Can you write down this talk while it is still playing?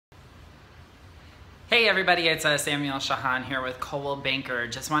Hey everybody, it's Samuel Shahan here with Coldwell Banker.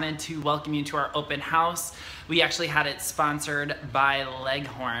 Just wanted to welcome you to our open house. We actually had it sponsored by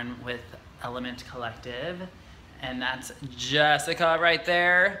Leghorn with Element Collective, and that's Jessica right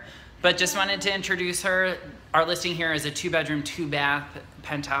there. But just wanted to introduce her. Our listing here is a 2-bedroom, 2-bath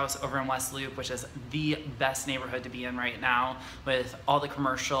penthouse over in West Loop, which is the best neighborhood to be in right now with all the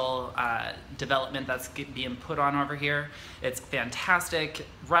commercial development that's being put on over here. It's fantastic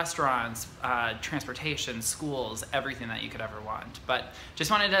restaurants, transportation, schools, everything that you could ever want. But just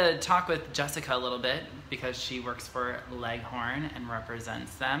wanted to talk with Jessica a little bit because she works for Leghorn and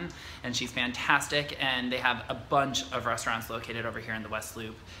represents them, and she's fantastic, and they have a bunch of restaurants located over here in the West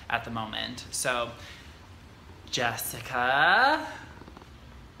Loop at the moment. So Jessica.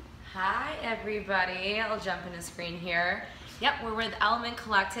 Hi everybody, I'll jump in the screen here. Yep, we're with Element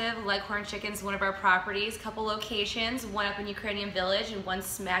Collective. Leghorn Chicken's one of our properties, couple locations, one up in Ukrainian Village and one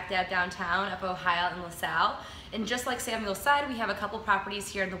smack dab downtown up Ohio and LaSalle. And just like Samuel said, we have a couple properties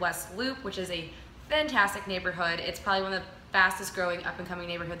here in the West Loop, which is a fantastic neighborhood. It's probably one of the fastest growing up and coming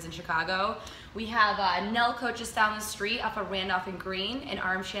neighborhoods in Chicago. We have Nell Coaches down the street off of Randolph and Green, an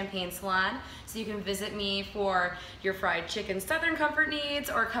Arm Champagne Salon. So you can visit me for your fried chicken Southern comfort needs,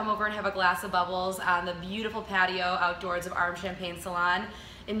 or come over and have a glass of bubbles on the beautiful patio outdoors of Arm Champagne Salon.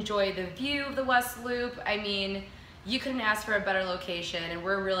 Enjoy the view of the West Loop. I mean, you couldn't ask for a better location, and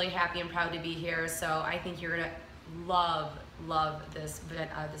we're really happy and proud to be here. So I think you're gonna love this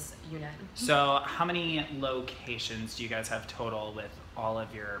unit. So how many locations do you guys have total with all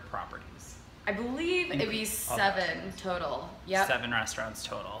of your properties? I believe it'd be 7 total. Yep. 7 restaurants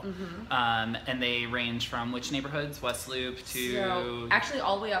total. Mm-hmm. And they range from which neighborhoods? West Loop to... So, actually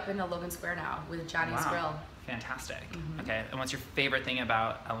all the way up into Logan Square now with Johnny's Grill. Fantastic. Mm-hmm. Okay, and what's your favorite thing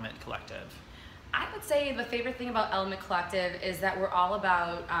about Element Collective? I would say the favorite thing about Element Collective is that we're all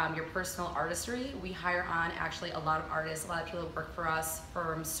about your personal artistry. We hire on actually a lot of artists, a lot of people that work for us,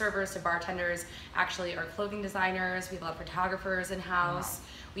 from servers to bartenders, actually are clothing designers. We have a lot of photographers in-house. Wow.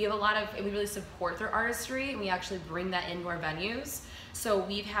 We have a lot of, and we really support their artistry, and we actually bring that into our venues. So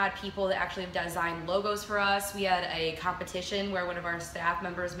we've had people that actually have designed logos for us. We had a competition where one of our staff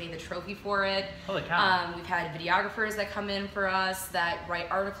members made the trophy for it. Holy cow. We've had videographers that come in for us that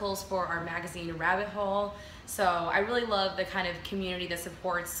write articles for our magazine Rabbit Hole. So I really love the kind of community that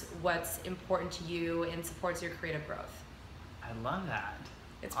supports what's important to you and supports your creative growth. I love that.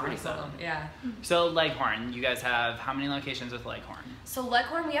 It's pretty cool, yeah. So Leghorn, you guys have how many locations with Leghorn? So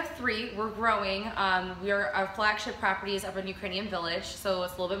Leghorn, we have 3. We're growing. Our flagship property is up in Ukrainian Village, so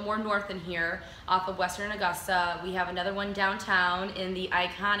it's a little bit more north than here, off of Western Augusta. We have another one downtown in the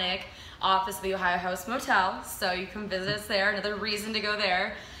iconic office of the Ohio House Motel, so you can visit us there. Another reason to go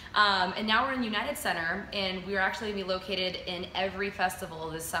there. And now we're in United Center, and we're actually going to be located in every festival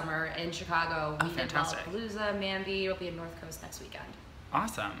this summer in Chicago. Oh, fantastic. Lollapalooza, Manby, we'll be in North Coast next weekend.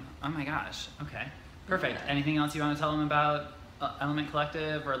 Awesome. Oh my gosh. Okay. Perfect. Yeah. Anything else you want to tell them about Element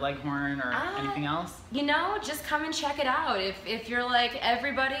Collective or Leghorn or anything else? You know, just come and check it out. If you're like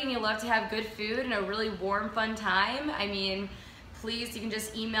everybody and you love to have good food and a really warm, fun time, I mean, please, you can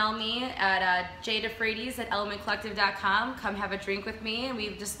just email me at jdefrades@elementcollective.com. Come have a drink with me, and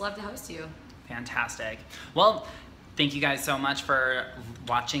we'd just love to host you. Fantastic. Well, thank you guys so much for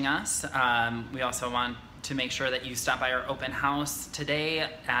watching us. We also want to make sure that you stop by our open house today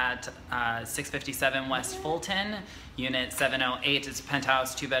at 657 West Fulton, Unit 708. It's a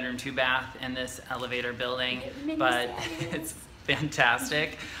penthouse, 2-bedroom, 2-bath in this elevator building, but it's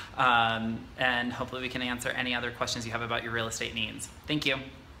fantastic. And hopefully we can answer any other questions you have about your real estate needs. Thank you.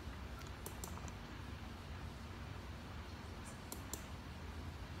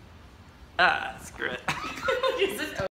 Screw it.